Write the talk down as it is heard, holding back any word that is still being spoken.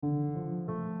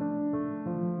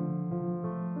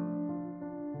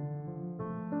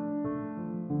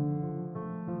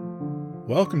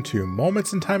Welcome to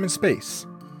Moments in Time and Space,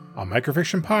 a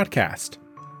microfiction podcast,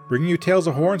 bringing you tales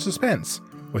of horror and suspense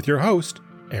with your host,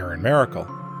 Aaron Miracle.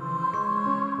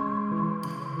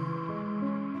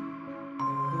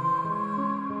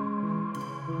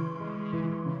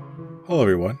 Hello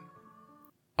everyone.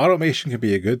 Automation can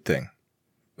be a good thing,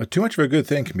 but too much of a good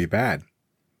thing can be bad,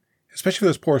 especially for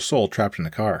this poor soul trapped in a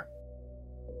car.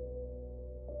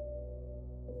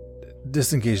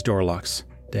 Disengage door locks,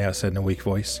 Daniel said in a weak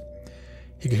voice.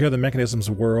 He could hear the mechanisms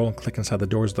whirl and click inside the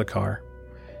doors of the car.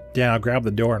 Daniel grabbed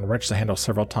the door and wrenched the handle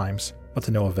several times, but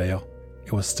to no avail.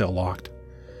 It was still locked.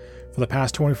 For the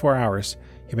past 24 hours,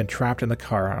 he'd been trapped in the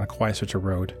car on a quiet stretch of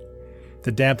road.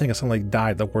 The damn thing had suddenly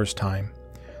died at the worst time.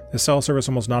 The cell service was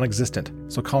almost non-existent,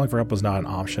 so calling for help was not an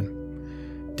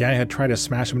option. Daniel had tried to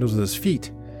smash windows with his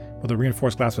feet, but the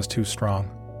reinforced glass was too strong.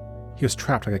 He was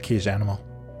trapped like a caged animal.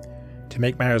 To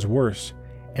make matters worse,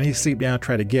 any sleep Daniel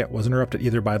tried to get was interrupted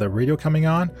either by the radio coming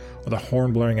on or the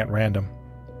horn blaring at random.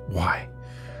 Why?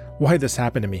 Why did this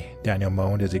happen to me? Daniel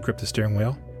moaned as he gripped the steering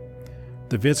wheel.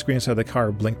 The vid screen inside the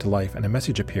car blinked to life and a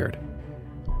message appeared.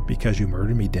 Because you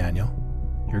murdered me, Daniel.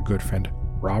 Your good friend,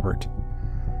 Robert.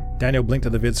 Daniel blinked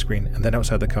at the vid screen and then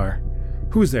outside the car.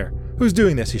 Who's there? Who's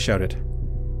doing this? He shouted.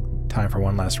 Time for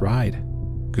one last ride.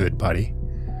 Good buddy.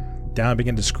 Daniel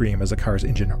began to scream as the car's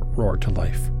engine roared to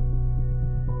life.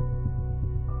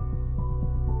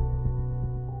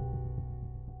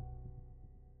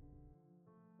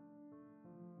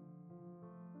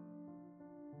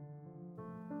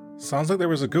 Sounds like there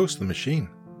was a ghost in the machine.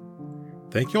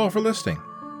 Thank you all for listening.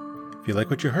 If you like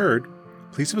what you heard,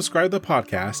 please subscribe to the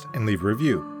podcast and leave a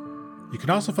review. You can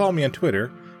also follow me on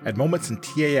Twitter at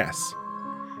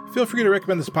MomentsInTAS. Feel free to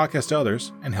recommend this podcast to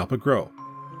others and help it grow.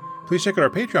 Please check out our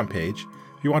Patreon page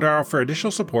if you want to offer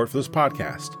additional support for this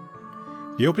podcast.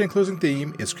 The opening and closing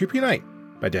theme is Creepy Night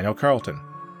by Daniel Carlton.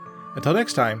 Until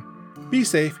next time, be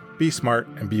safe, be smart,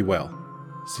 and be well.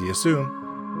 See you soon.